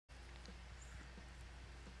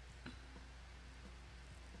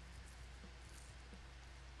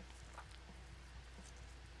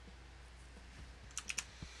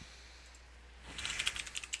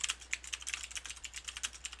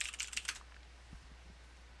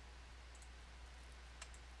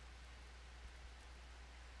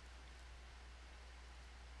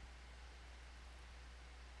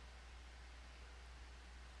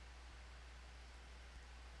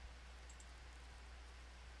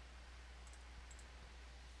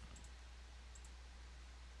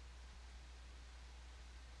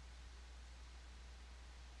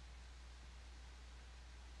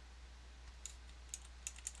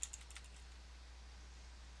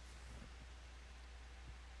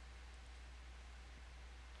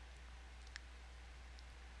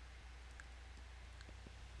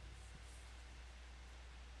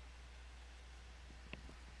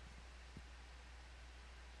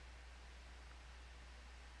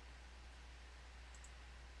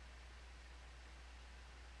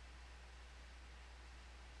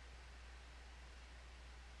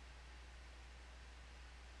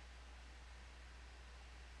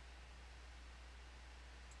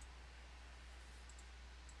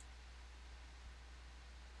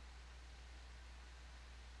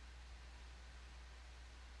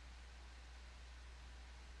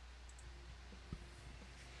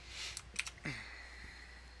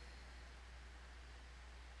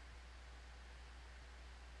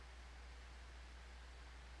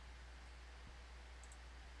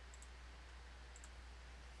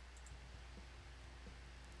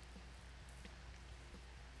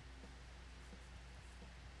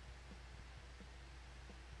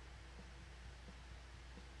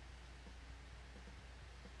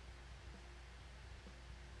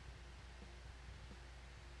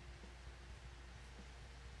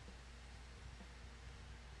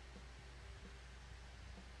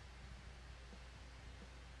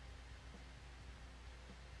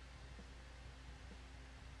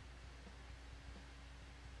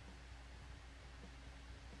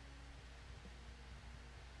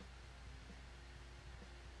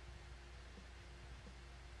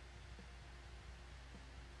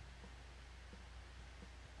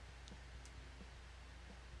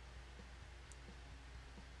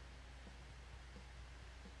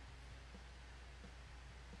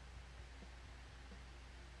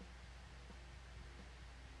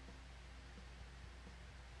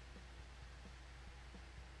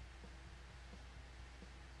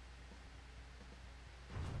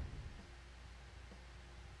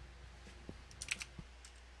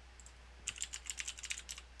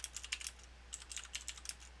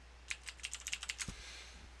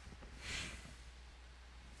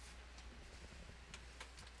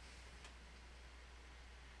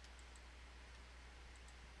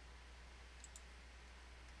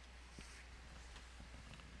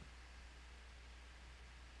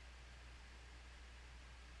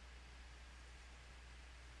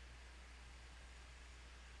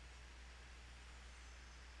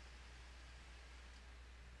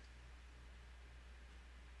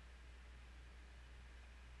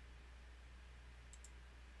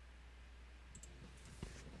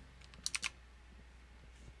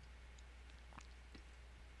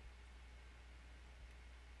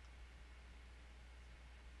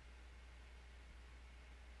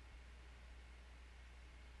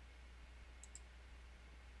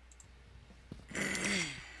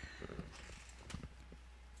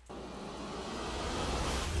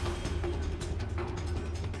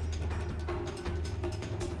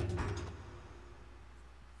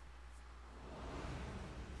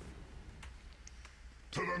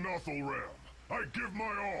To the Nothel realm, I give my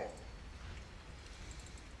all.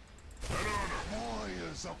 An honor.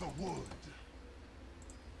 Warriors of the wood.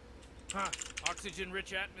 Huh.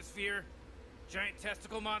 Oxygen-rich atmosphere. Giant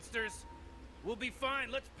testicle monsters. We'll be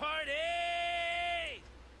fine. Let's party!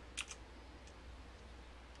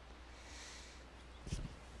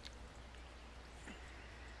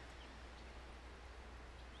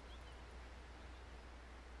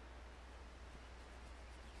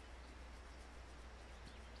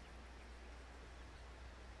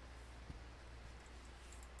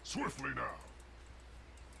 Swiftly now.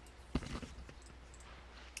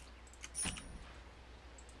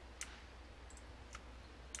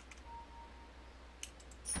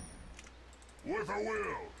 With a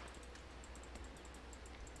will.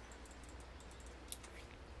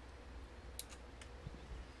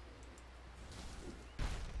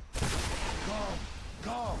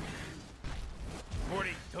 Come. Morty,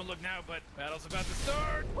 don't look now, but battle's about to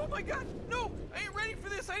start! Oh my god, no! I ain't ready for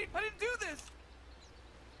this! I didn't do this!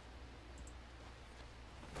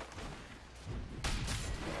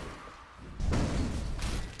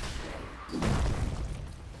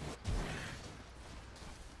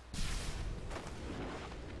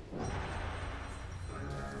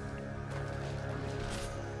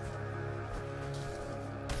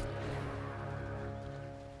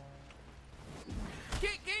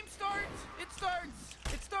 Game starts! It starts!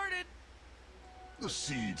 It started! The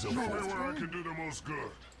seeds of Show me where I fortune. can do the most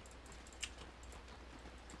good.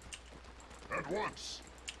 At once.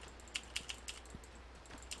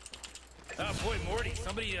 Oh boy, Morty,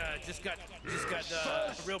 somebody just got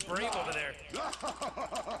real brave over there.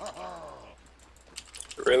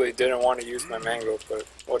 Really didn't want to use my mango, but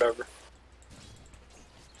whatever.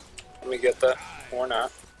 Let me get that. Or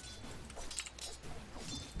not.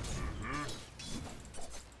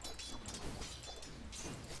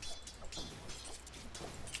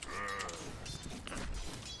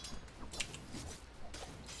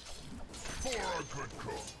 For a good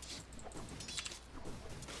cause.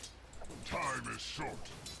 Time is short.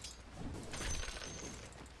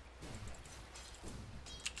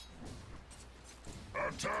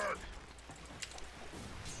 Attack!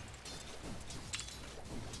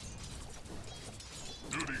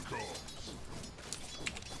 Duty calls.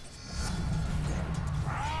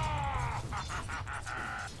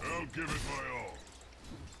 I'll give it my all.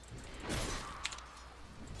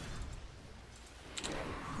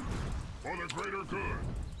 For the greater good.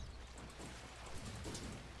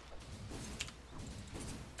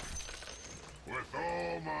 With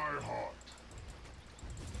all my heart.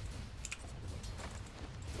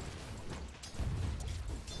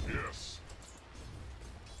 Yes.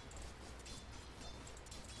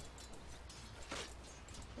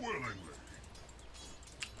 Willingly.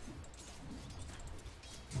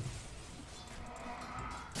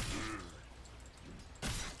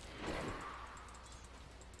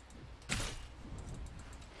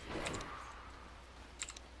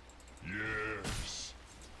 Yes.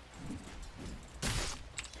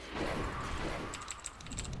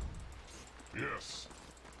 Yes.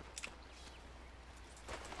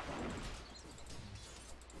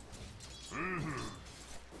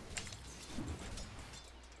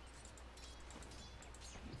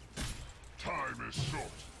 Time is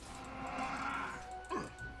short.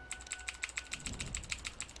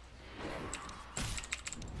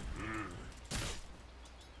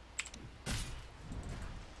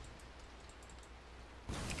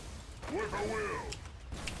 With a will.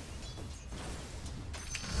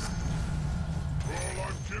 All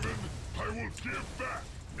I'm given, I will give back.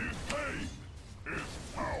 In pain is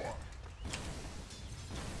power.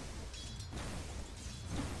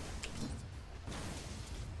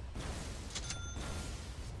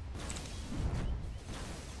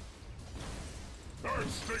 I'd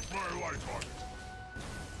stake my life on it.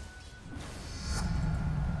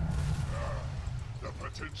 The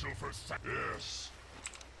potential for yes.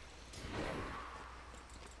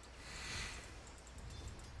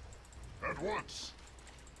 At once.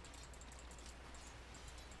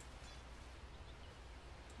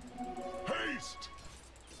 Haste!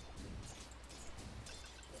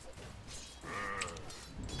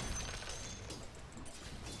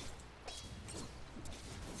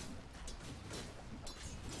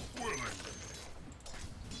 Willingly.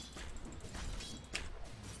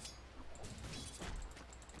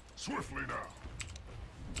 Swiftly now.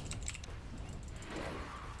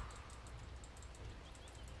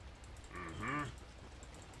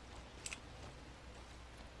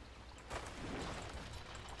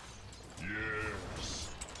 Yes.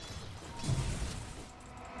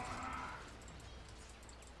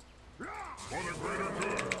 For the greater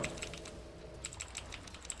good.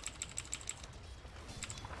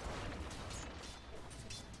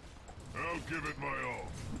 give it my all.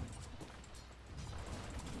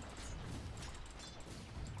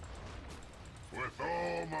 With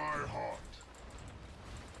all my heart.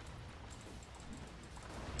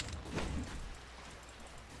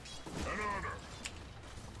 An honor.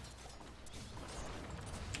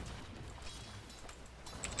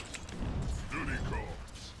 Duty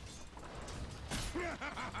calls.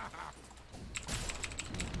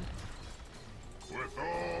 With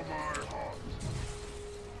all my heart.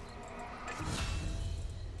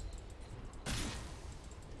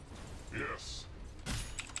 Yes.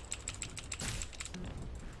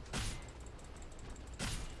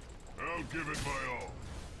 I'll give it my all.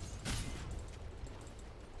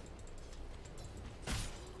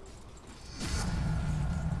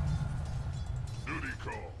 Duty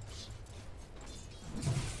calls.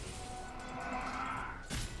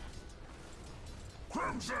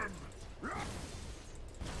 Crimson!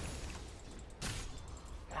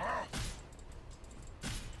 Huh?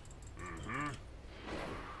 Mm-hmm.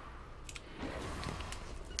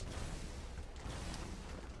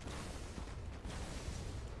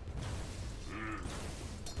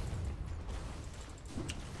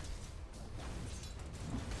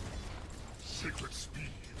 Sacred speed.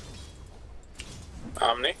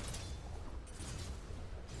 Omni.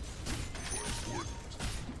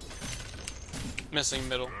 Missing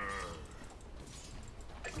middle.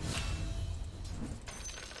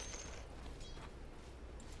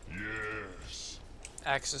 Yes.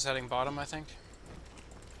 Axe is heading bottom, I think.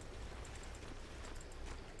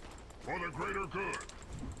 For the greater good.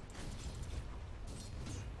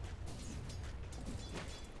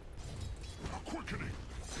 A quickening.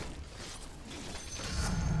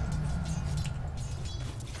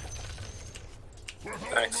 With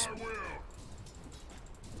all Thanks. my will.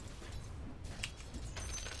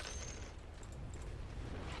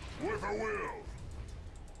 With a will.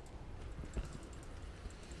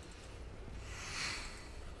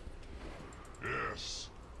 Yes.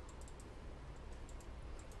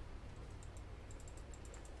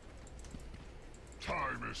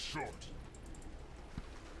 Time is short.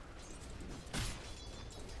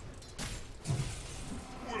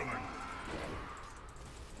 Willing.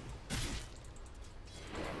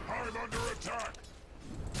 I'm under attack.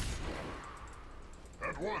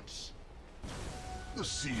 At once. The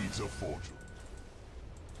seeds of fortune.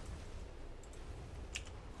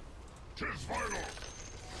 Tis vital.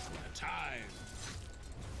 Time.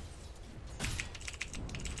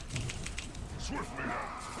 Swiftly now.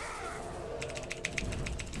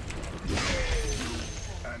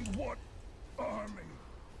 And what army?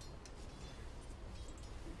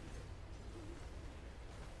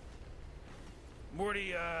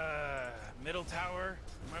 Morty, middle tower.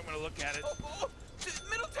 Might want to look at it. Oh, the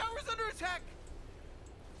middle tower's under attack.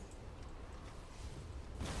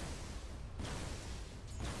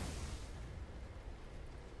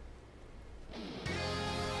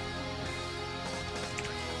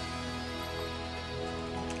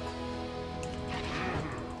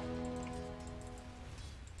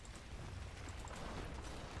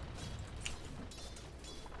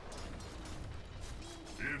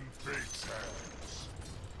 In fate's hands.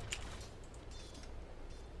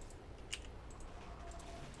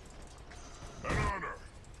 An honor.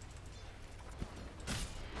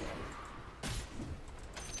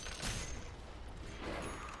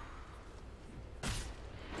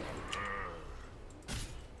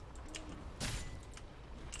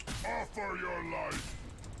 Offer your life.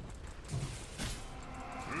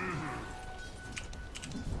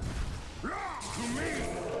 To me!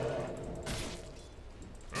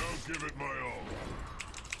 I'll give it my all.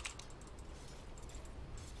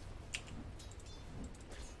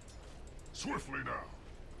 Swiftly now.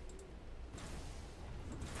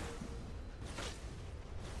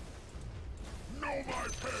 Know my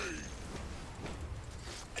pain.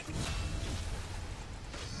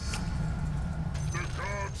 The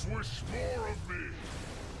gods wish more of me.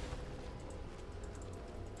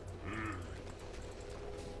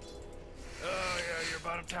 Oh, yeah, your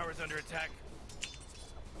bottom tower's under attack.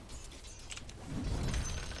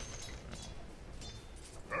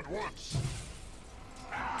 At once.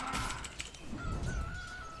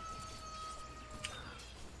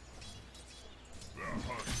 The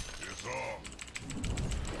hunt is on.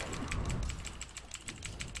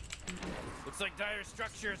 Looks like dire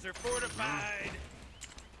structures are fortified.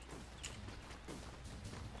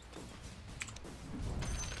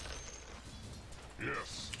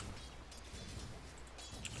 Yes.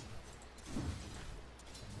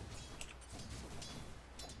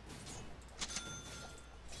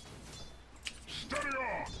 Steady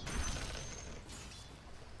on.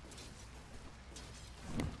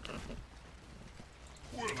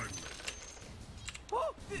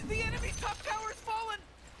 The enemy's top tower's fallen!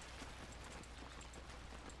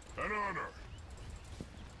 An honor.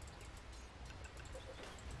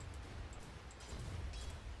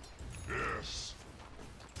 Yes.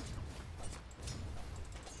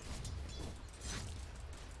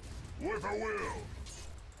 With a will.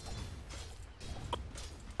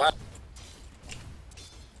 What?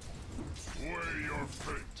 Weigh your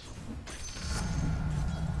fate.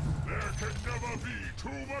 There can never be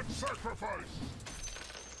too much sacrifice.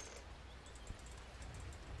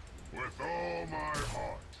 With all my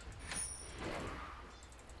heart.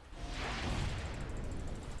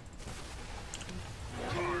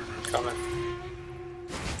 Coming.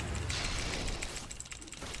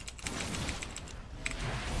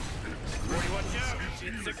 Watch out!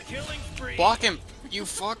 It's a killing spree! Block him! You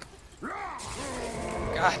fuck!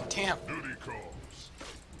 God damn. Duty calls.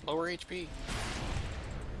 Lower HP.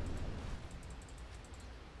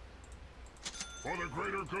 For the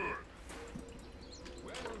greater good.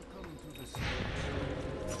 Welcome to the stage.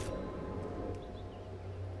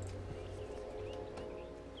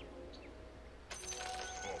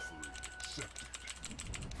 Offering accepted.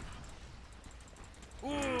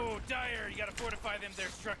 Ooh, Dire! You gotta fortify them their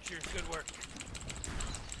structures. Good work.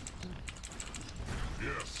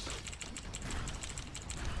 Yes.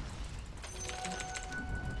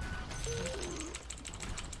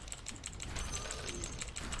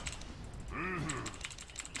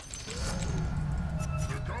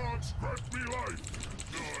 The gods grant me life,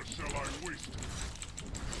 nor shall I waste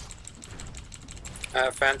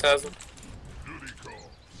it. Phantasm. Duty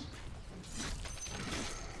calls.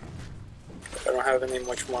 I don't have any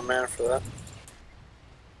much more mana for that.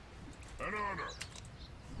 An honor.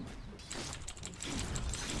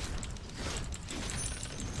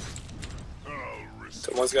 I'll risk.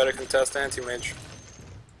 Someone's got to contest Anti-Mage.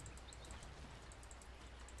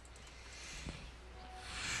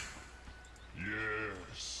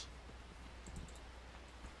 Yes.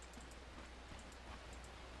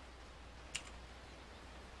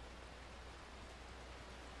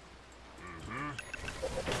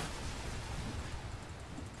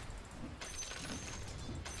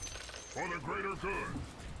 For the greater good.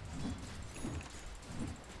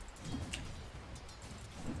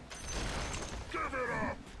 Give it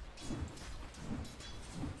up!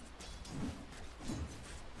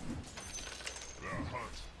 The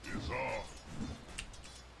hunt is on.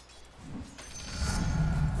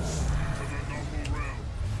 To the noble realm,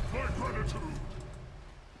 my gratitude.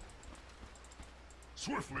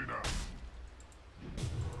 Swiftly now.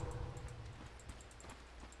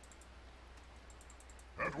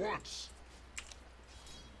 At once.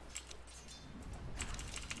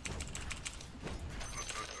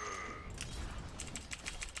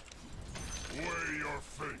 Weigh your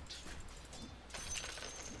fate.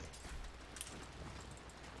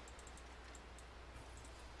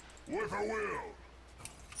 With a will.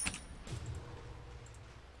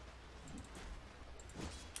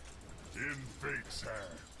 In fate's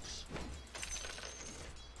hands.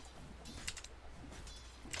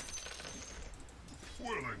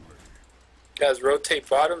 Willingly. Guys, rotate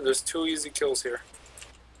bottom. There's 2 easy kills here.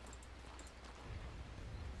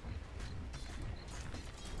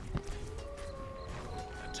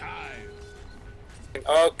 The time.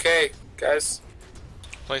 Okay, guys.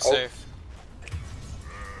 Play Oh. safe.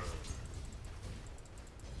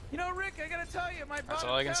 You know, Rick, I gotta tell you, my That's bottom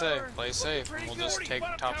all I can say. tower Play looking safe, pretty and we'll just good. take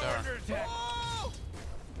Bottom top tower. under attack. Oh!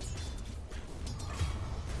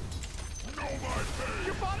 Know my pain.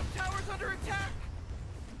 Your bottom tower's under attack!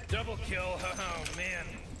 Double kill. Oh, man.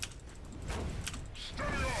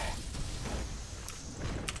 Steady off.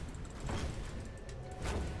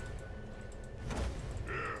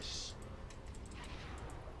 Yes.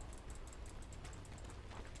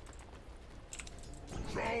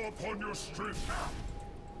 Draw upon your strength.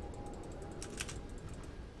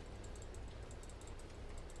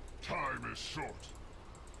 Time is short.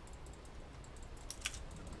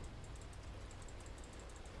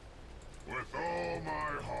 With all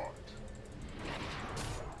my heart.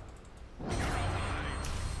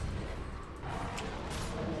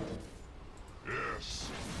 Yes.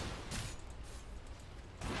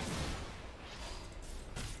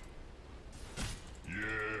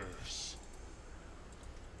 Yes.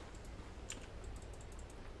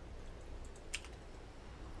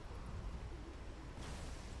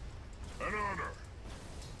 An honor.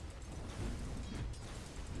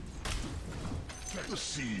 The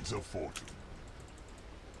seeds of fortune.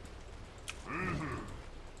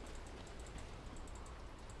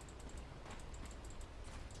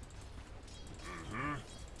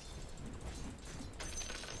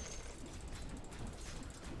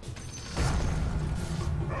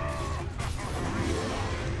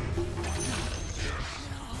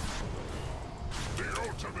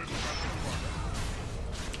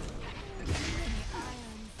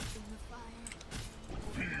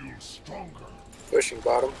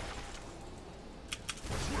 bottom.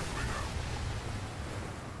 Swiftly now.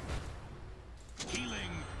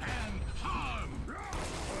 Healing and harm.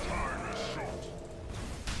 Time is short.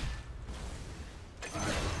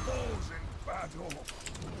 Those in battle.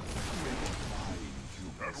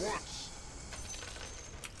 At once.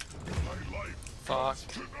 My life Fuck. comes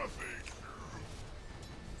to nothing.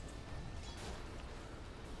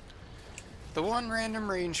 The one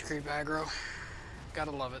random range creep aggro.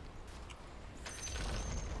 Gotta love it.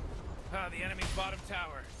 Ah, the enemy's bottom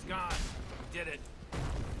tower. It's gone. We did it.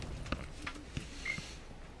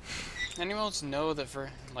 Anyone else know that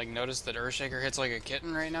notice that Earthshaker hits like a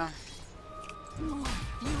kitten right now? More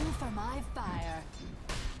fuel for my fire.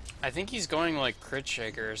 I think he's going like Crit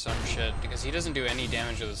Shaker or some shit because he doesn't do any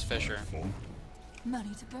damage with his Fisher.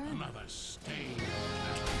 Money to burn. Another stain.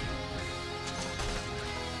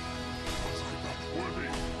 Worthy.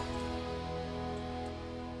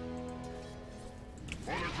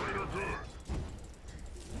 For the greater good.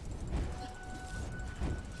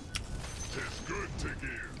 'Tis good to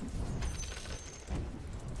give.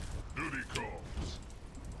 Duty calls.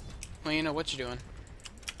 Well, you know what you're doing.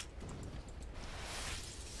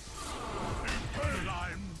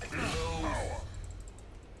 I'm Power.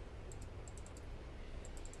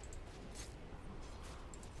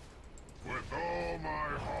 With all my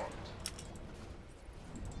heart.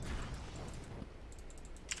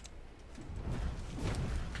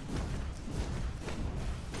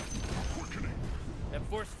 Quickening. That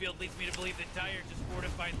force field leads me to believe that Dire just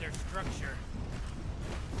fortified their structure.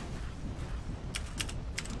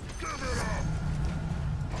 Give it up!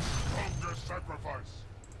 Hunger sacrifice.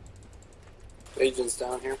 Agent's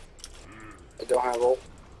down here. I don't have ult.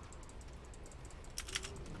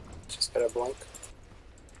 Just got a blink.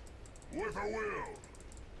 With a will.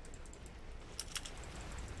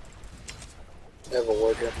 I have a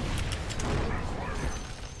ward here.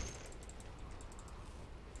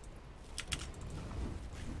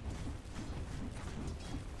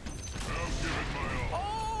 I'll give it my all.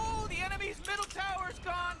 Oh, the enemy's middle tower's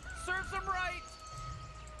gone. Serves them right.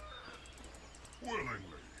 Willingly.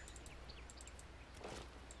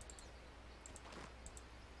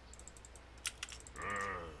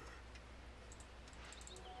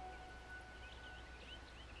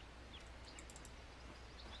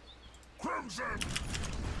 Crimson!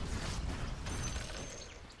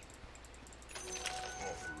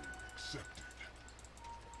 Offering accepted.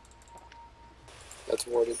 That's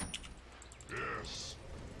warded. Yes.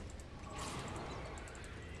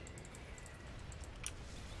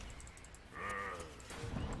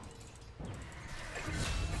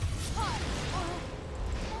 Hot.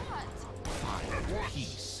 Hot. At once.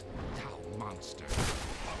 peace, thou monster.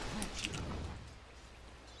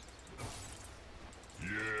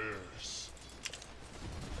 Yes.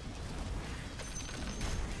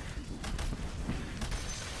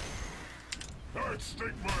 I'd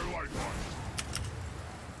stake my life on it.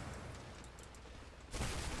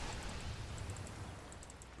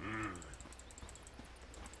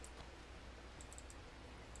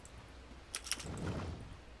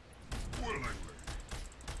 Willingly.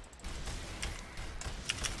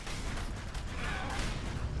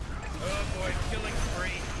 Oh boy, killing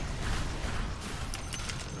spree.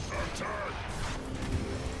 Attack!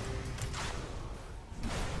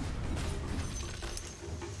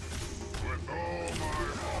 With all my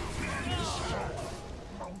heart.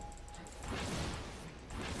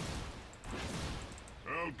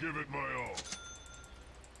 I'll give it my all.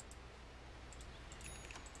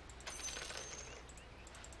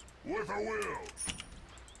 With a will.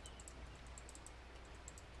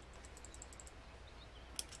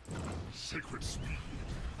 Sacred speed.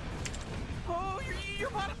 Oh, your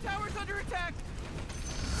bottom tower's under attack.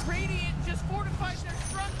 Radiant just fortified their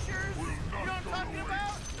structures. Will You not know what I'm go talking to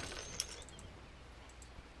about?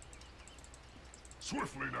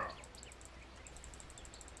 Swiftly now.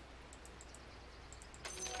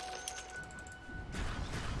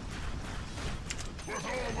 With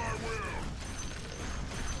all my will.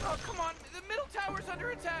 Oh, come on. The middle tower's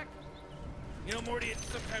under attack. You know, Morty, it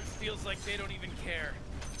sometimes feels like they don't even care.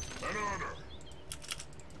 An honor.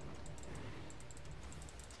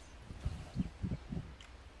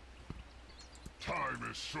 Time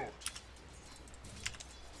is short.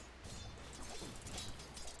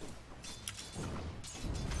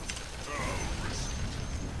 I'll risk it.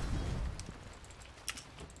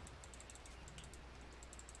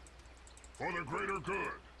 For the greater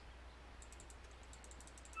good.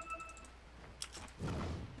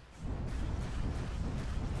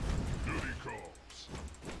 Duty calls.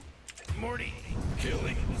 Morty,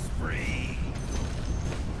 killing spree.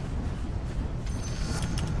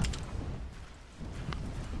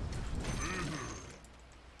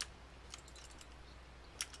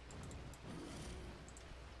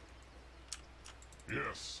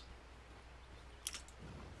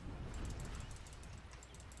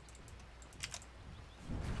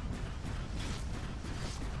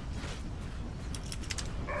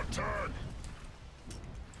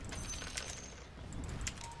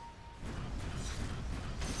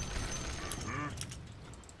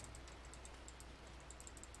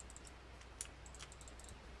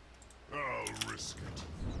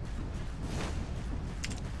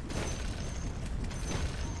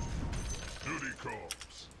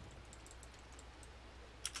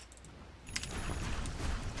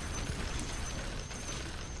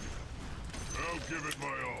 give it my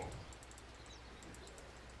all.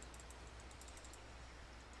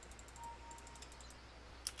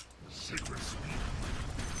 Secret speed.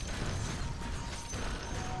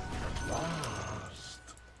 At last.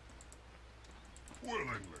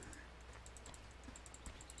 Willingly.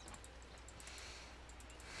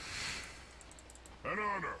 An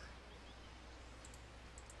honor.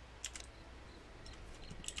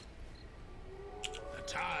 The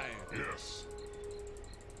time. Yes.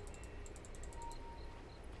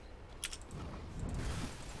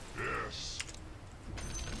 Yes.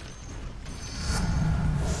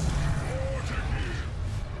 Attack here.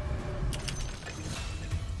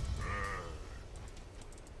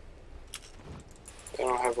 I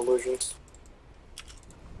don't have illusions.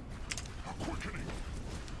 A quickening.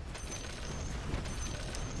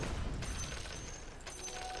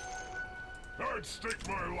 I'd stake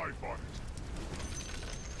my life on it.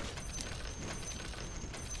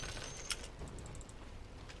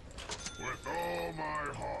 With all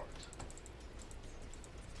my heart.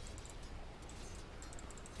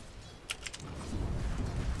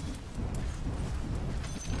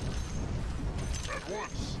 At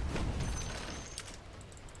once.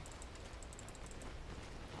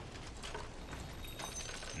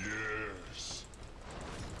 Yes.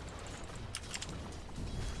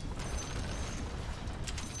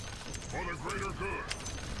 For the greater good.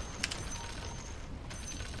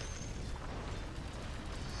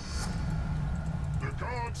 The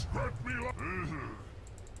gods grant me life.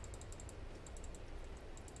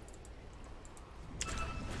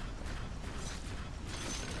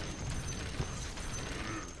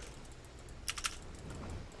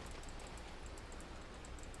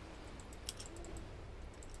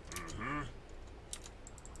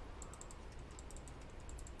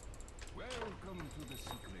 Welcome to the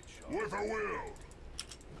secret shop. With a will.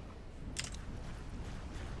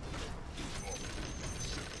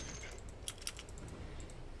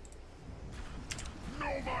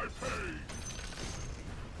 Know my pain.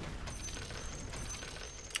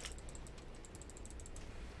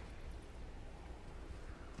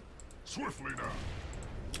 Swiftly now.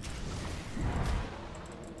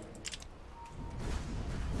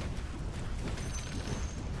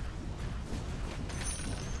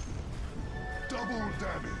 Double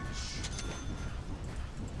damage.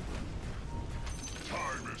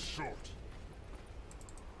 Time is short.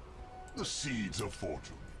 The seeds of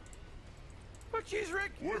fortune. But geez,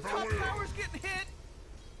 Rick, With a top will. tower's getting hit.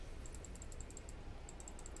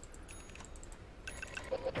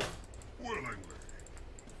 Willingly.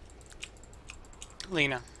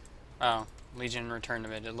 Lena. Oh, Legion returned to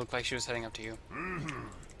mid. It looked like she was heading up to you.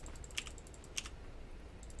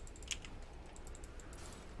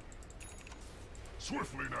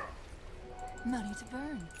 Swiftly now. Money to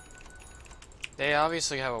burn. They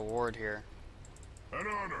obviously have a ward here. An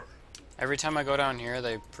honor. Every time I go down here,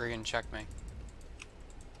 they friggin' check me.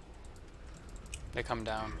 They come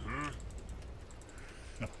down.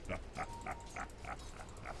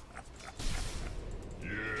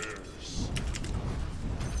 Yes.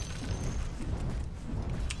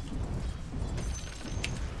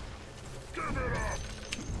 Give it up.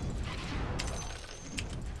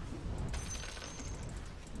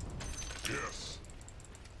 Yes.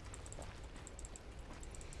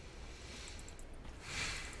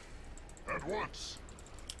 At once.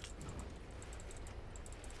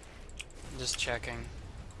 Just checking.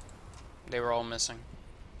 They were all missing.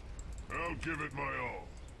 I'll give it my all.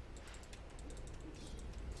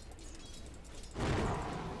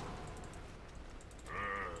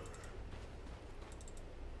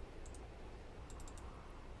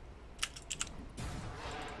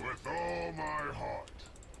 With all my heart.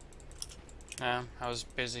 Yeah, I was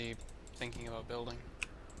busy thinking about building.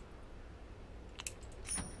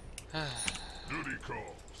 Duty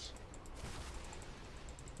calls.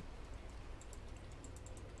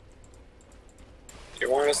 If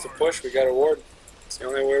you want us to push, we got a ward. It's the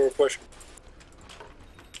only way we're pushing.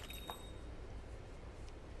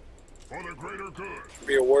 For the greater good. Should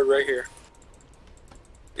be a ward right here.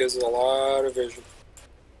 Gives it a lot of vision.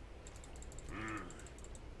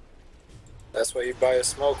 That's why you buy a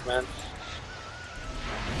smoke, man.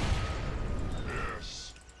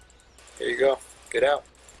 Yes. Here you go. Get out.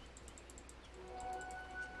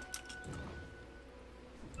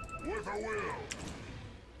 With a will.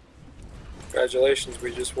 Congratulations,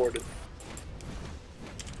 we just warded.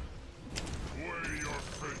 Weigh your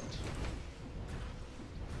fate.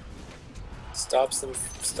 Stops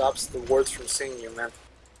the wards from seeing you, man.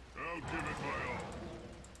 I'll give it my all.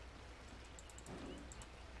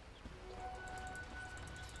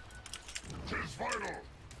 Tis vital.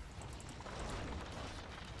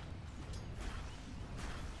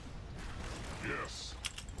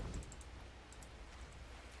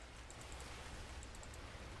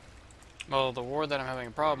 Well, the ward that I'm having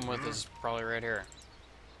a problem with is probably right here.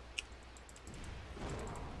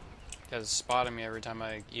 Because it's spotting me every time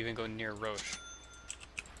I even go near Roche.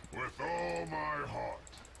 With all my heart.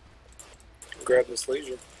 Grab this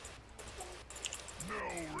Legion. No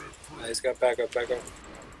reprieve. He's got back up, back up.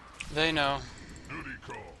 They know. Duty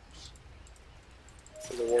calls.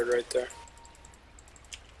 There's a ward right there.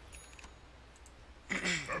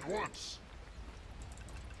 At once.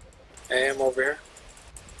 AM over here.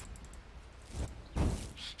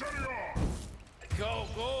 Steady on. Go,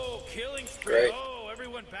 go! Killing spree! Great. Oh,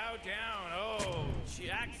 everyone bow down! Oh,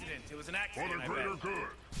 accident. It was an For accident, the I greater bet. good.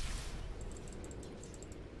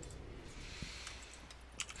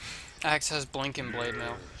 Axe has blinking blade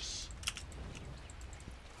now. Yes.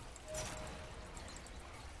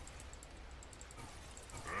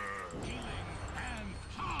 And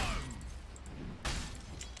harm.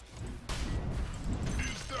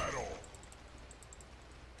 Is that all?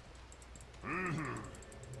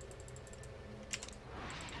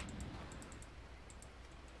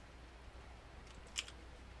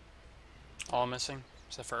 All missing,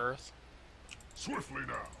 except for Earth. Swiftly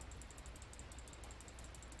now.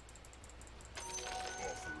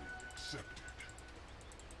 Offering accepted.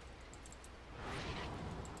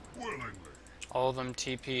 Willingly. All of them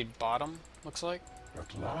TP'd bottom, looks like.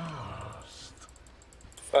 At last.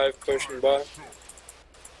 5 pushing bot.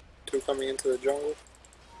 2 coming into the jungle.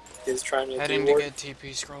 He's trying to Heading to ward. get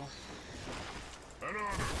TP scroll. An honor.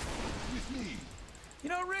 With me. You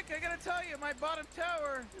know, Rick, I gotta tell you, my bottom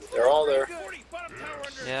tower. They're all there. 40, bottom tower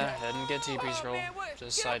under Yeah, attack. head and get TP Oh, scroll. man, what?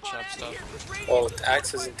 Just Get side up on chop outta stuff. here, 'cause Radiant Well, is Axe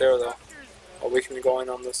destroying isn't there, though. structures. Oh, we can go in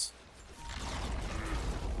on this.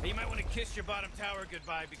 Hey, you might want to kiss your bottom tower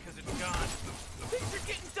goodbye because it's gone. Things are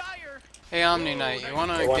getting dire. Hey Omni Knight, you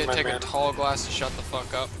wanna Hey, one take a man. tall glass to shut the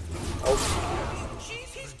fuck up? Oh,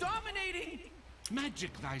 Jeez, he's dominating.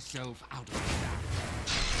 Magic thyself out of that.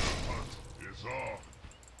 Hunt is on.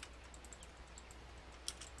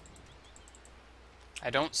 I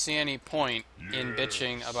don't see any point in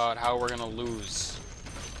bitching about how we're gonna lose.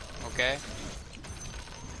 Okay?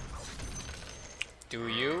 Do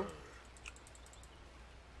you?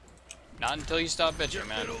 Not until you stop bitching,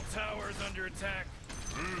 man. Middle tower's under attack.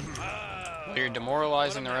 Well, you're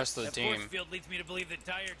demoralizing the rest of the That force team. field leads me to believe that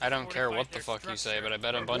Dire I don't just care what fortified the their fuck you say, structure. but I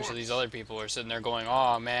bet a bunch of these other people are sitting there going,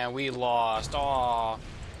 "Aw, man, we lost, aw."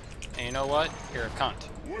 And you know what? You're a cunt.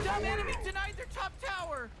 Dumb enemies denied their top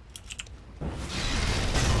tower.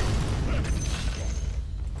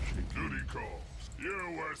 Duty calls.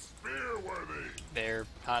 You were spear-worthy. They're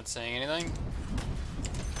not saying anything.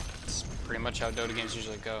 It's pretty much how Dota games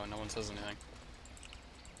usually go. No one says anything.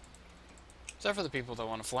 Except for the people that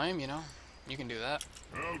want to flame, you know. You can do that.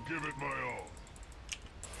 I'll give it my all.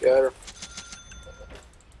 got her.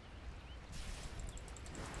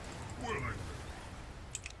 Willingly.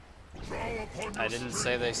 Draw upon I your didn't strength.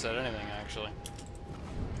 say they said anything, actually.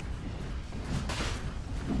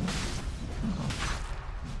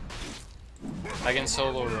 I can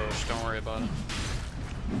solo Roche, don't worry about it.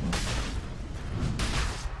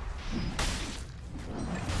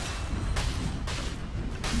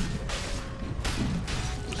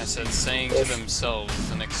 I said saying to themselves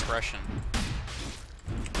is an expression.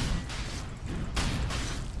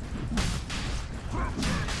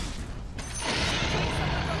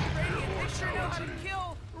 Radiant, they sure know how to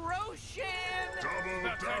kill Roshan. Double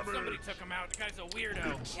About time somebody damage. took him out. The guy's a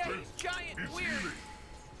weirdo. Yeah, he's giant, It's weird. healing.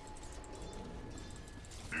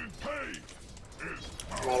 In pain is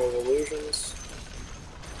I'm out of illusions.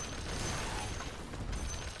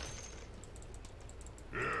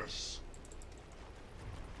 yes.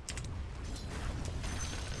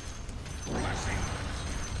 Blessings.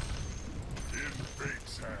 In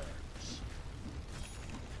fate's hands.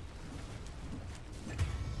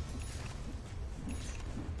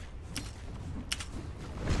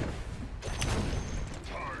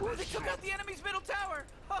 Time Ooh, is they took short. out the enemy's middle tower.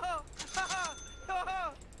 Ha ha ha ha ha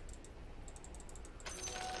ha.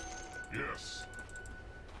 Yes.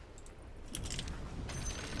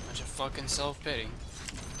 Bunch of fucking self-pity.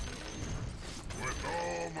 With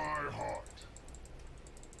all my heart.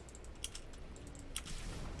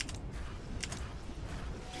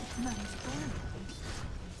 Money's burning.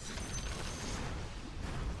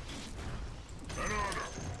 An honor.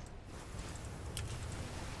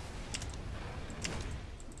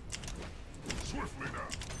 Swiftly now.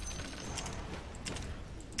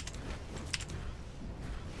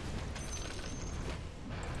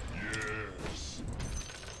 Yes.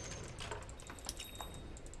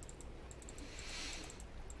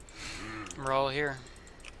 We're all here.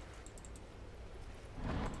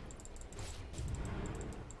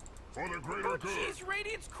 For For the greater Oh, good. jeez,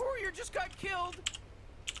 Radiant's courier just got killed.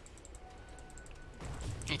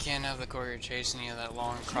 You can't have the courier chasing you that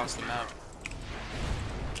long across the map.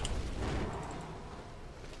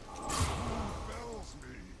 Bells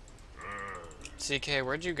me. CK,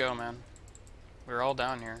 where'd you go, man? We were all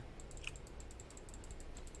down here.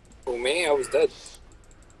 Who, me? I was dead.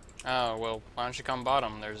 Oh, well, why don't you come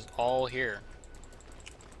bottom? There's all here.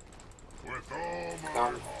 With all my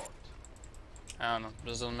Um, heart. I don't know.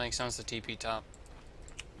 Doesn't make sense to TP top.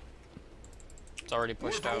 It's already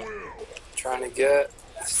pushed With a out. will. Trying to get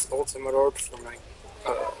this ultimate orb for my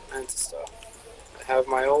anti-stuff. I have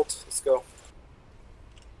my ult. Let's go.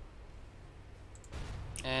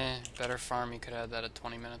 Better farm. You could add that at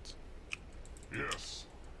 20 minutes. Yes.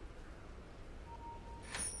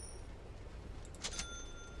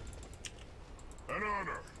 An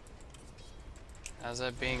honor. How's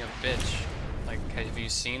that being a bitch? Like, have you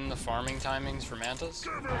seen the farming timings for Mantas?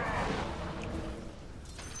 Give it up.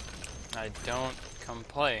 I don't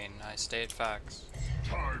complain. I state facts.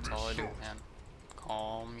 Time That's all I is do, short. man.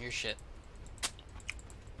 Calm your shit.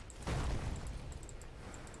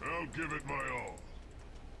 I'll give it my all.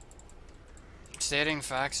 Stating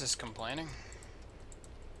facts is complaining.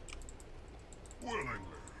 Willingly.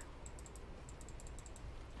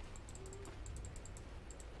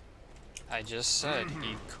 I just said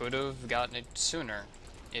he could have gotten it sooner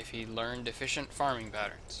if he learned efficient farming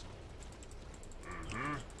patterns.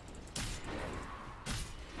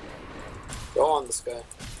 Go on this guy.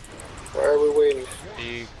 Why are we waiting?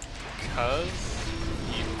 Because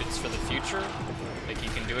it's for the future. Like he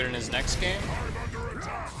can do it in his next game. I'm under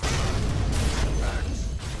attack.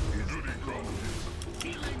 Duty calls.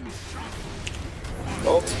 Healing shot.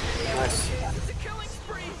 Ult. Nice. It's a killing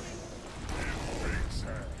spree. Takes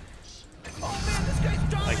hands. Oh man, this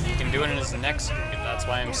guy's dominating. Like he can do it in his next game. That's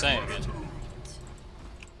why I'm saying it.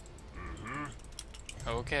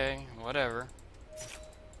 Okay, whatever.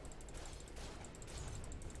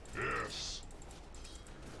 Yes.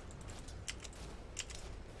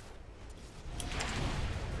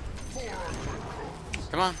 For a good cause.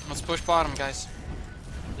 Come on, let's push bottom, guys.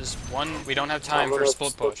 Just one. We don't have time I'm for gonna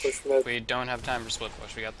split split push. push mid. We don't have time for split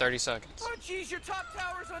push. We got 30 seconds. Oh jeez, your top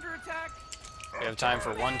tower's under attack. We have time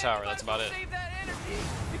for one tower. That's about it. Save that energy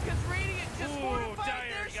because Radiant just Ooh, fortified Dire,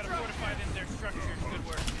 their you gotta structure. fortify in their structures. Good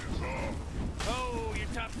work. Is all. Oh, your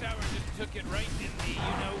top tower just took it right in the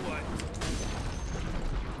you-know-what.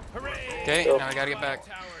 Hooray! Okay, Go. now I gotta get back.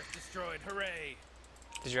 Tower destroyed. Hooray!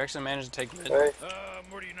 Did you actually manage to take mid? Hey.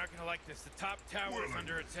 Morty, you're not gonna like this. The top tower is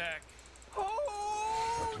under attack.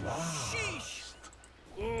 Oh, sheesh.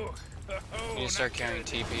 Ooh. Oh, You need to start not carrying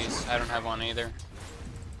good. TPs. I don't have one either.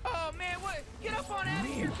 Oh man, what? Get up on out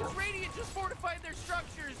of here because Radiant just fortified their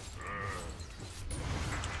structures.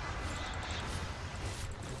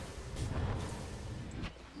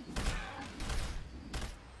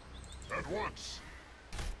 At once.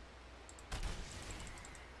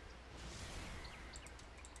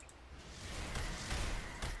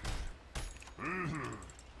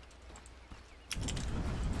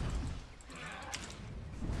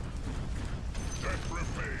 Debt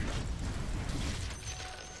repaid.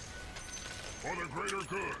 For the greater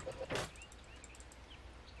good.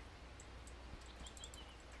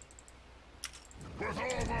 With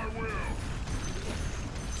all my will.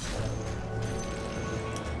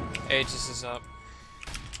 Aegis is up.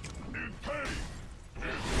 In pain.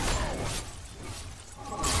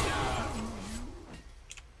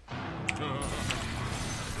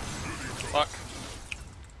 Fuck.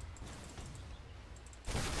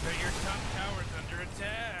 So your top tower's under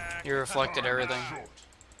attack. You reflected everything. Short.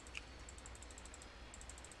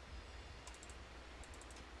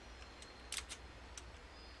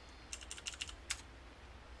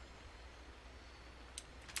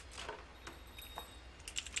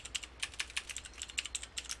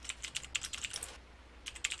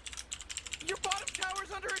 Your bottom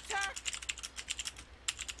tower's under attack.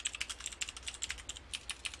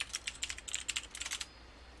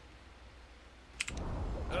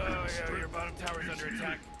 Oh yeah, your bottom tower's under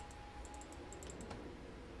attack.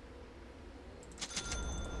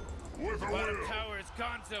 With a Bottom will. tower is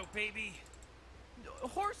Gonzo, baby.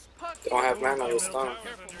 Horse puck. Don't have mana Middle this time. tower's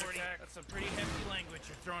under attack. That's some pretty hefty language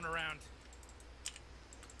you're throwing around.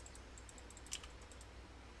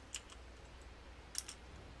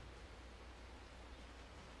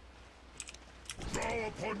 Draw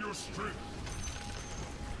upon your strength.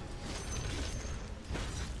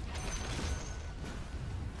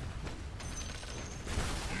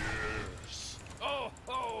 Yes.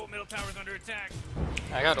 Oh, middle tower's under attack.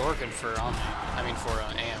 I got Orchid for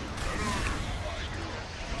AM.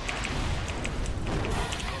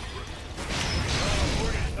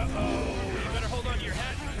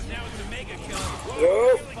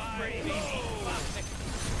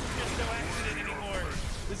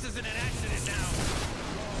 an accident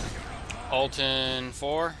now. Alton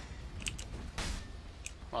 4.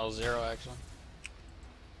 Well, 0 actually.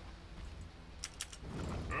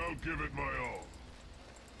 I'll give it my all.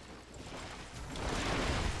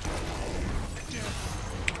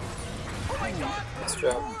 Oh my god! Nice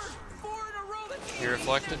job. Four in a row. The team He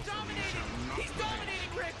reflected. is dominating. He's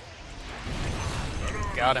dominating, Rick.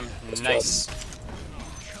 Got him. Nice.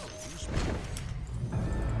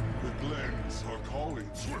 The glens are calling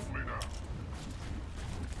swiftly now.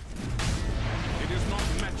 It is not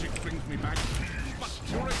magic brings me back, but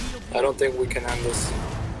purity of I don't think we can end this.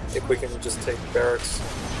 I think we can just take barracks.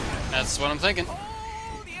 That's what I'm thinking.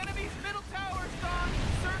 Oh, the enemy's middle tower's gone.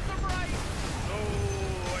 Serves them right.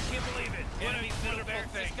 Oh, I can't believe it. Enemy's middle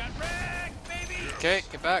barracks just got wrecked, baby. Okay,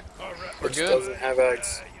 get back. All right. We're Which good. doesn't have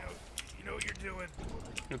eggs. You know what you're doing.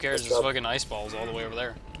 Who cares? There's fucking ice balls all the way over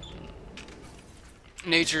there.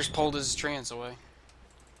 Nature's pulled his trance away.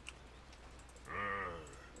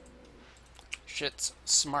 Shit's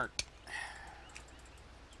smart.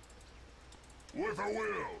 With a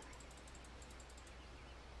will.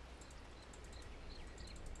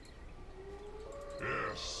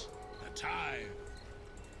 Yes. the time.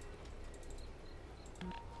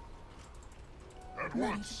 At Ready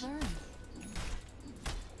once. to burn.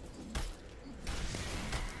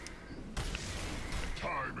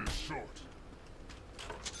 Time is short.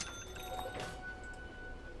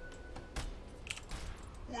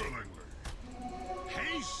 Willingly.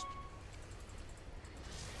 Haste!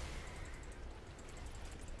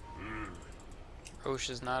 Roche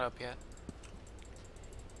is not up yet.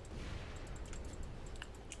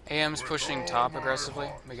 AM's pushing top aggressively.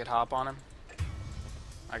 We could hop on him.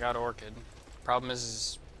 I got Orchid. Problem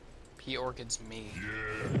is he Orchids me.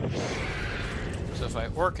 So if I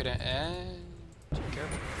Orchid it, and be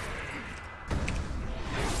careful.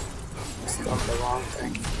 It's done the wrong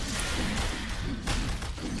thing.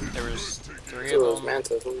 There was 3 Two of of those them.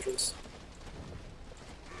 manta illusions.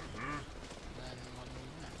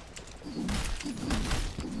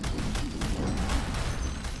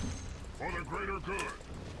 For the greater good.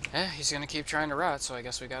 Yeah, he's gonna keep trying to rot, so I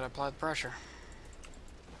guess we gotta apply the pressure.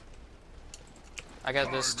 I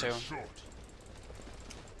got this Time too. is short.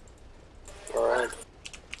 Alright.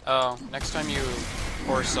 Oh, next time you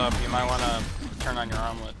horse up, you might wanna turn on your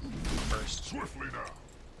armlet first. Swiftly now.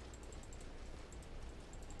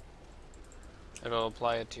 It'll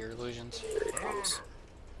apply it to your illusions. Here he comes.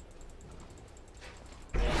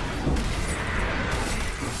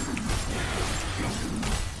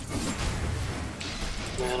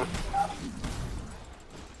 Mana.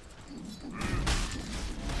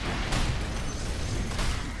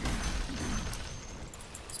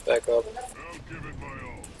 Let's back up. I'll give it my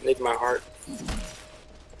all. Need my heart.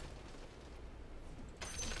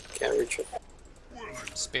 Can't reach it. Willing.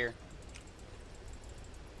 Spear.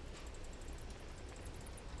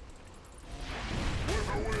 With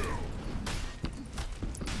a will.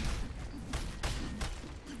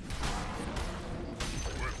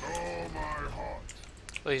 With all my heart.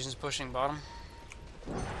 Legion's pushing bottom.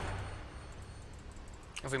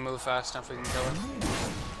 If we move fast enough, we can kill her.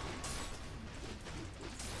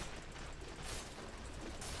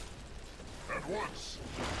 At once.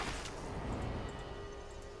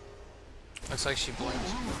 Looks like she blinked.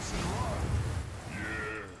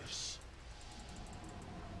 Yes.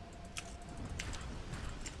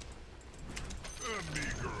 A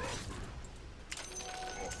meager offer.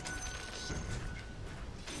 Offer accepted.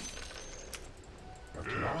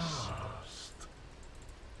 Yes.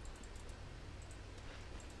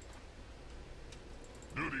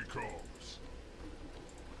 Duty calls.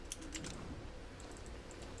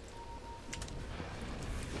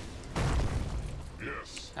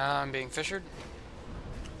 Yes. I'm being fissured.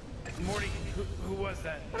 Morty, who was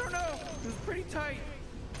that? I don't know. It was pretty tight.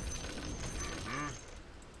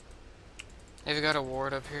 Have you got a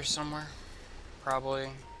ward up here somewhere? Probably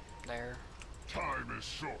there. Time is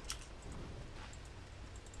short.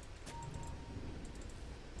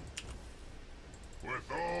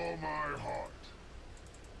 With all my heart.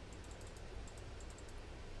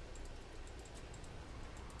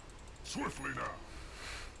 Swiftly now.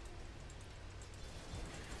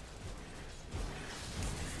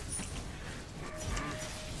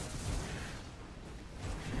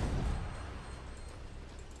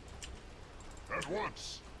 At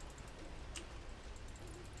once.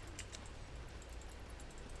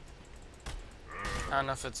 I don't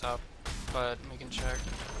know if it's up, but we can check.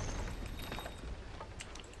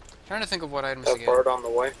 Trying to think of what items to Have get. Bard on the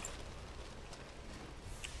way.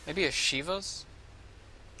 Maybe a Shiva's?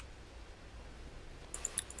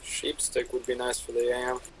 Sheep stick would be nice for the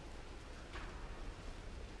AM.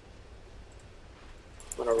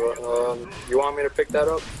 You want me to pick that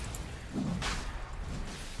up?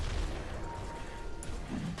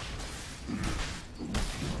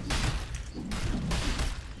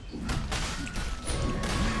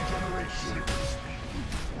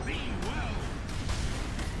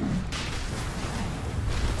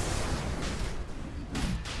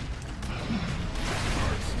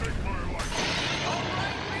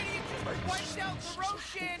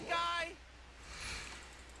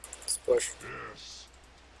 Let's push. Yes.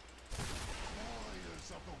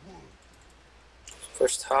 Warriors of the wood.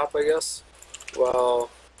 Push top, I guess. While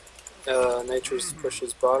Nature's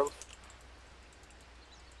pushes bottom.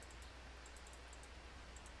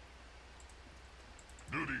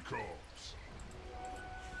 Duty calls.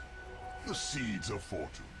 The seeds of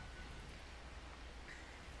fortune.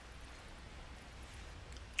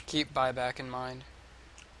 Keep buyback in mind.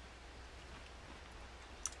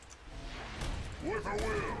 With a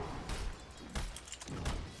will.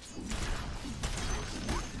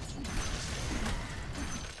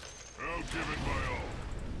 I'll give it my all.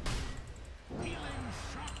 Healing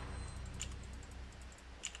shot.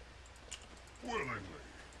 Willingly.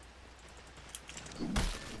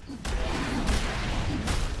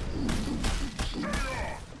 Stay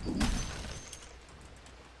off.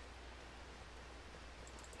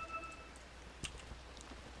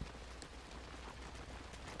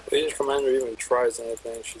 If Commander even tries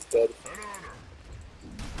anything, she's dead. An honor.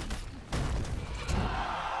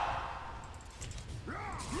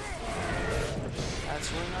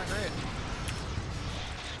 That's really not great.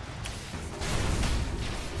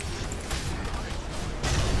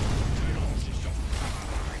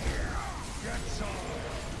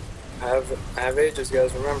 I have ages,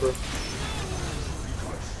 guys. Remember.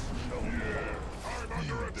 I'm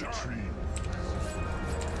under attack.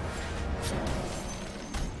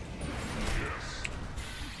 Yes.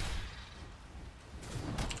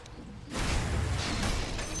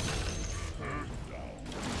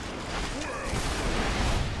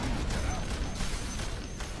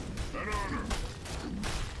 An honor.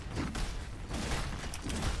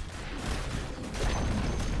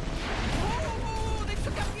 Oh, they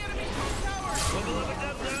took out the enemy tower.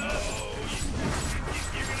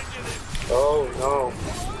 Oh no.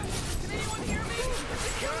 Can anyone hear me?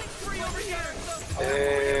 The killing spree over here.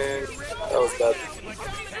 And that was bad.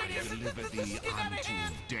 Deliver thee unto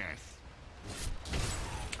death.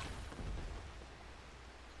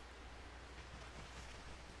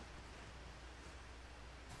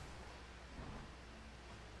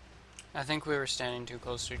 I think we were standing too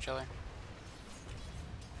close to each other.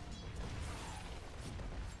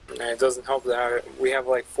 And it doesn't help that we have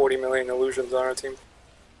like 40 million illusions on our team.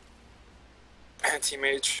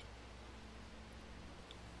 Anti-Mage.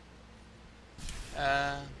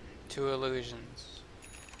 2 illusions.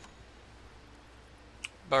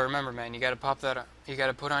 But remember, man, you gotta pop that. You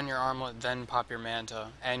gotta put on your armlet, then pop your manta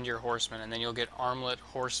and your horseman, and then you'll get armlet,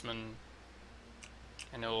 horseman,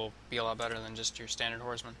 and it'll be a lot better than just your standard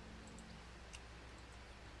horseman.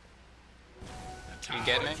 You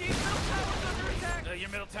get me? Your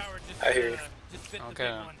middle tower just, I hear you. just fit Okay.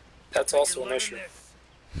 the big one. That's You're also an loving issue. this.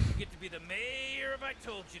 You get to be the mayor of I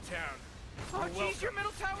Told You Town. Oh, You're jeez, your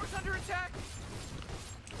middle tower's under attack.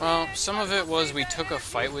 Well, some of it was we took a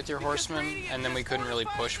fight with your horsemen, and then we couldn't really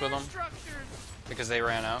push with them because they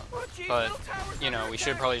ran out. But, you know, we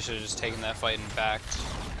should have just taken that fight and backed.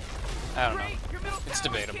 I don't know. It's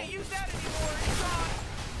debatable. Can't use that anymore. It's gone.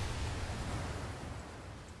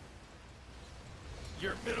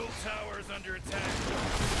 Your middle tower's under attack.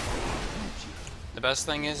 The best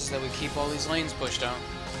thing is that we keep all these lanes pushed out,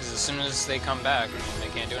 because as soon as they come back, they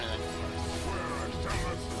can't do anything.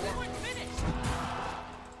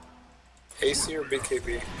 AC or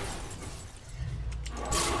BKB?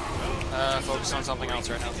 Focus on something else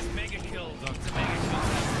right now. Just mega kills on some mega kills.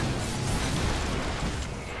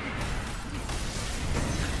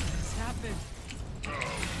 What's happened?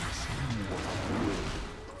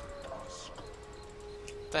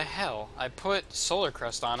 The hell? I put Solar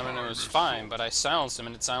Crest on him and it was fine, but I silenced him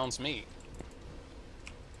and it silenced me.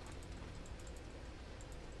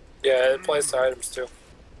 Yeah, it applies to items too.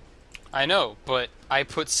 I know, but I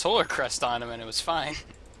put Solar Crest on him and it was fine.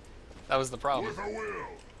 That was the problem. With a will.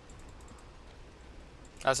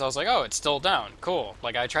 That's why I was like, oh, it's still down. Cool.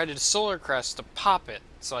 Like, I tried to Solar Crest to pop it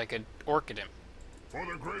so I could Orchid him. For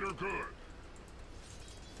the greater good.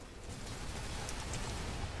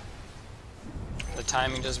 The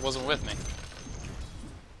timing just wasn't with me.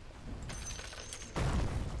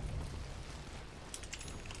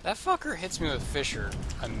 That fucker hits me with Fisher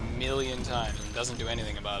 1,000,000 times and doesn't do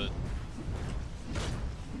anything about it.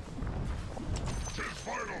 Tis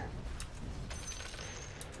vital.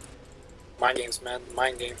 Mind games, man.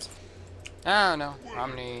 Mind games. Ah, no.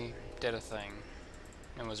 Omni did a thing.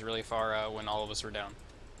 And was really far out when all of us were down.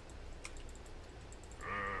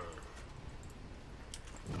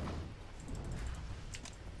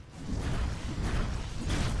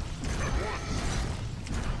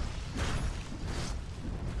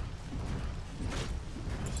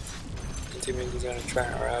 Anti-Mage is gonna try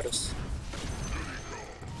and rout us.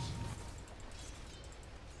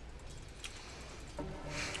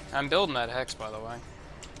 I'm building that hex, by the way.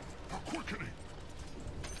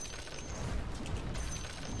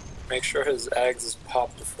 Make sure his eggs is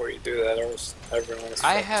popped before you do that, or else everyone is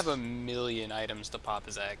I fucked. have a million items to pop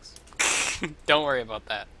his eggs. Don't worry about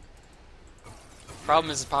that.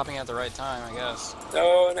 Problem is, it's popping at the right time, I guess.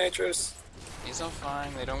 No, Natris. He's all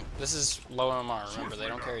fine. They don't. This is low MR. Remember, they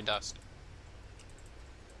don't carry dust.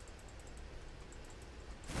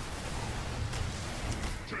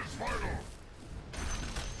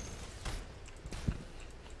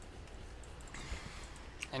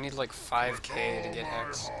 I need like 5k to get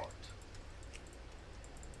hex.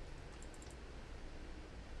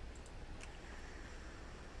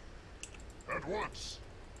 At once.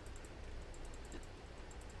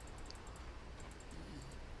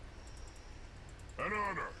 An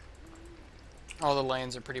honor. All the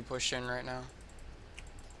lanes are pretty pushed in right now.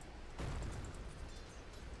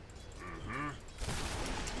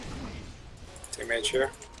 Teammate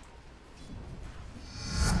here.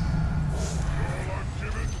 All I'm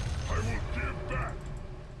given, I will give back.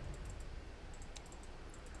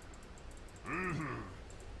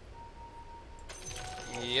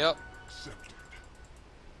 Yep. Accepted.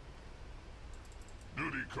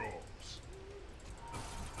 Duty calls.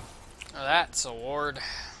 That's a ward.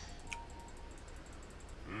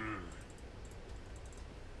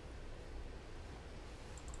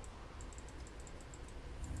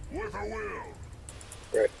 With a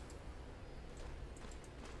will. Right.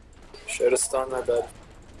 Should have stunned that bed.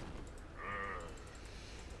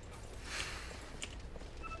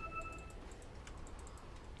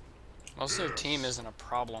 Most of their team isn't a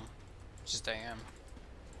problem. Just AM.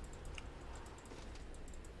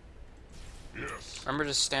 Yes. Remember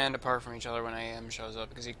to stand apart from each other when AM shows up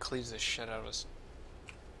because he cleaves the shit out of us.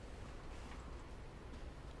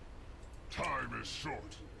 Time is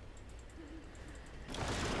short.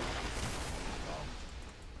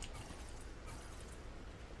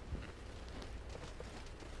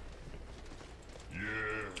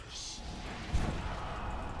 Yes.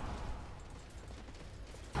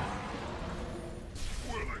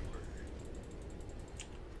 Willingly.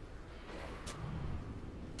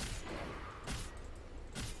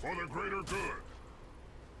 For the greater good.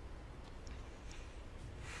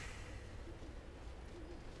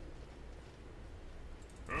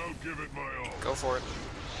 I'll give it my all. Go for it.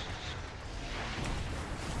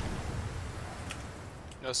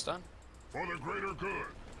 No stun? For the greater good.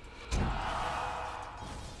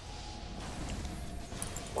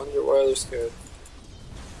 Wonder why they're scared.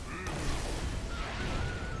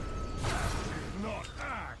 Not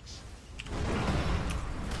axe.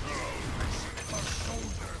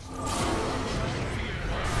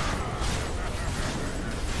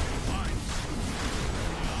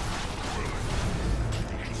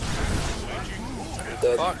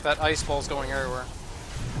 Dead. Fuck, that ice ball's going everywhere.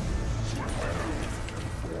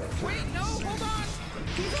 Wait, no, hold on!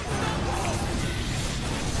 He's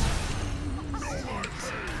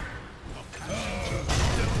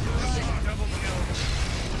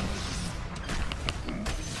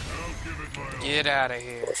Get out of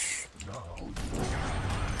here. great,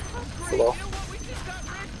 Hello? you know what we just got,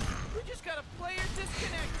 Rick? We just got a player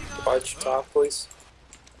disconnecting on Watch top, please.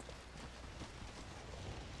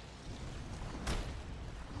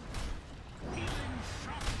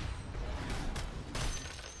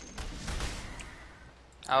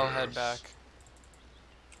 I'll head back.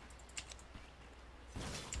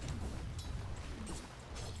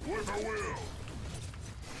 With a will.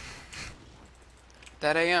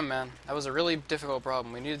 That AM, man. That was a really difficult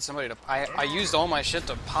problem. We needed somebody to... I used all my shit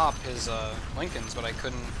to pop his Lincolns, but I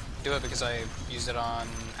couldn't do it because I used it on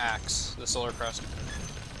Axe, the Solar Crest.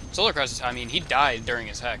 Solar Crest, I mean, he died during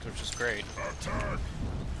his Hex, which was great. Attack.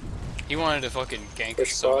 He wanted to fucking gank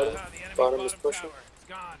Push us so bottom. bad. The enemy Bottom is pushing. tower. It's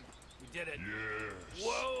gone. We did it. Yes.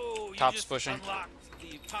 Whoa! You Top's just pushing. unlocked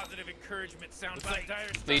the positive encouragement sound bite.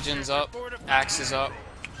 Legion's up. Axe is up.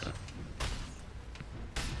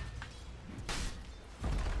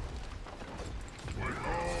 With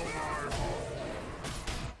all my heart.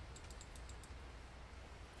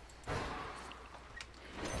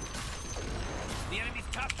 The enemy's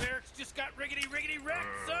top barracks just got riggedy wrecked,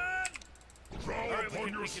 son! Draw Alright, upon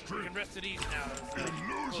your we strength. can rest at ease now. That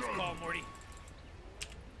was a close call, Morty.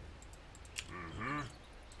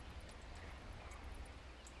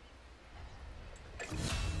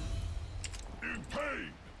 In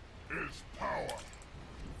pain is power.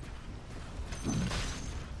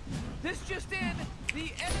 This just in,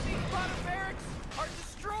 the enemy bottom barracks are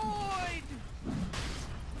destroyed!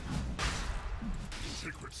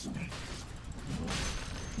 Secret speak.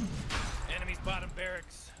 Enemy's bottom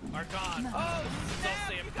barracks are gone. Oh, I'll snap!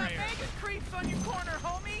 say a You got prayer. mega creeps on your corner,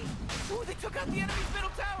 homie! Ooh, they took out the enemy's middle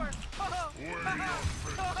tower!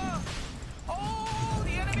 Oh,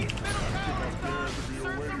 the enemy's middle tower is gone!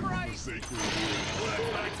 Serves them right! Let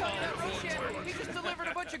me tell you that Roshan, he just delivered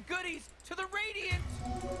a bunch of goodies to the Radiant!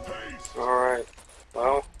 Haste. Alright.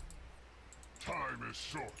 Well, Time is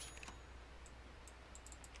short.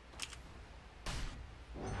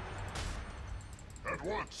 At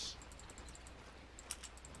once.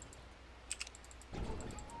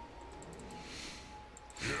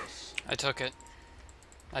 Yes. I took it.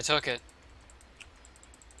 I took it.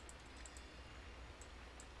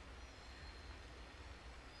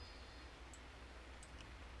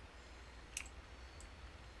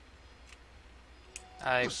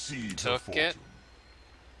 I Proceed, took fortune. it.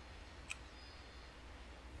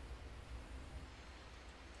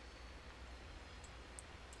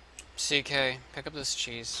 CK, pick up this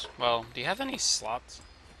cheese. Well, do you have any slots?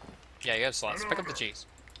 Yeah, you have slots. Pick up the cheese.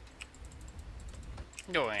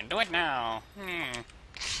 Do it now. I'll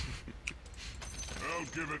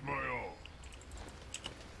give it my all.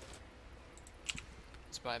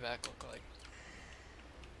 What's buyback look like?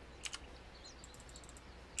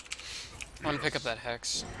 I want to pick up that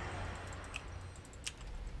hex.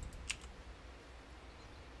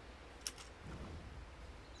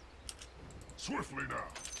 Swiftly now.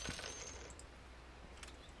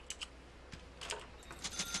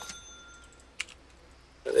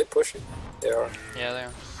 are they pushing? They are. Yeah,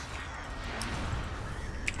 there.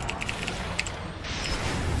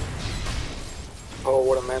 Oh,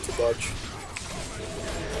 what a mantle dodge.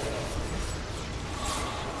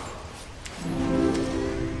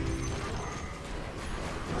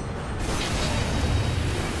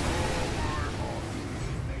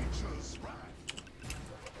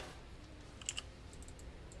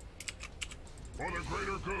 For the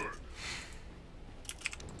greater good.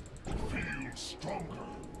 Feel stronger.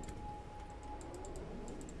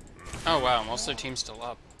 Oh wow, most of their team's still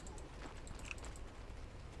up.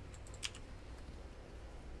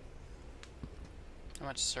 How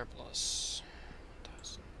much surplus?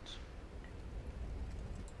 1,000.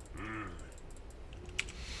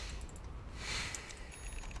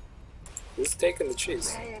 Who's taking the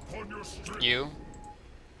cheese? Draw upon your strength. You?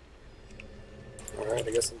 Alright,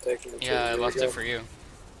 I guess I'm taking the cheese. Yeah, I Here we left go. it for you.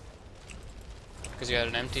 Because you had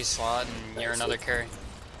an empty slot and you're another carry.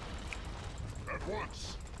 At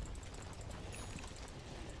once.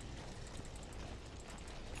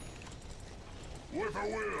 With a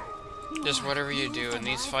will. Just whatever you do in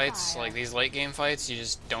these fights, like these late game fights, you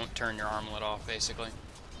just don't turn your armlet off, basically.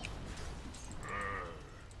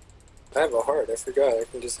 I have a heart, I forgot. I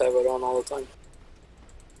can just have it on all the time.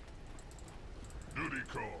 Duty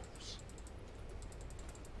calls.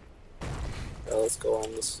 Yeah, let's go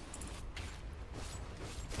on this.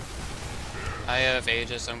 I have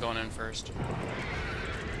Aegis, I'm going in first.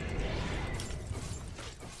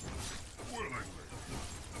 Willingly.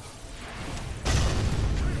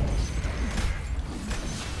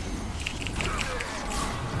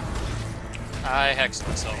 I hexed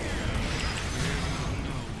myself.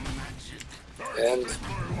 And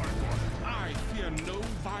I fear no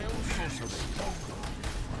vile sorcery.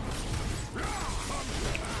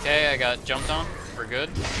 Okay, I got jumped on. We're good.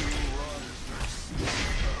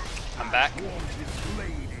 I'm back.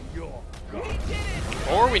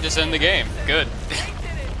 Or we just end the game. Good.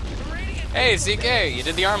 Hey, CK, you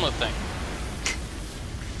did the armlet thing.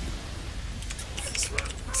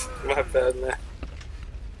 my bad, man.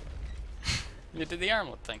 You did the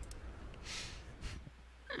armlet thing.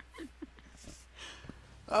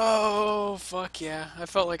 Oh, fuck yeah. I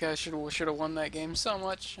felt like I should have won that game so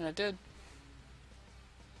much, and I did.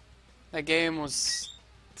 That game was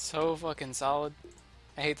so fucking solid.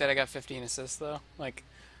 I hate that I got 15 assists, though. Like,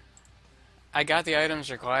 I got the items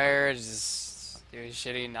required, just it was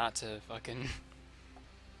shitty not to fucking...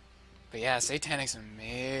 But yeah, Satanic's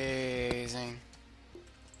amazing.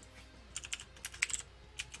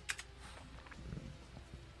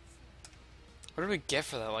 What did we get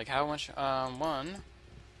for that? Like, how much? 1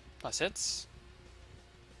 plus hits.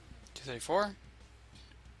 234.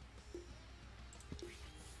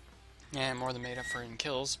 Yeah, more than made up for in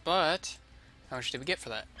kills, but how much did we get for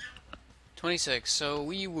that? 26, so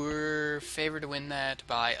we were favored to win that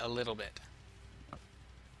by a little bit.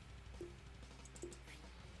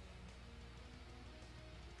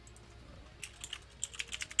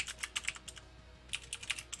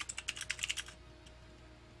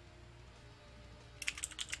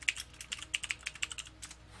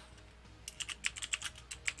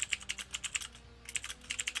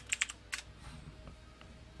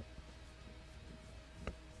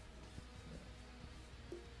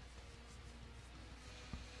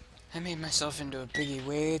 I made myself into a piggy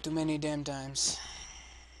way too many damn times.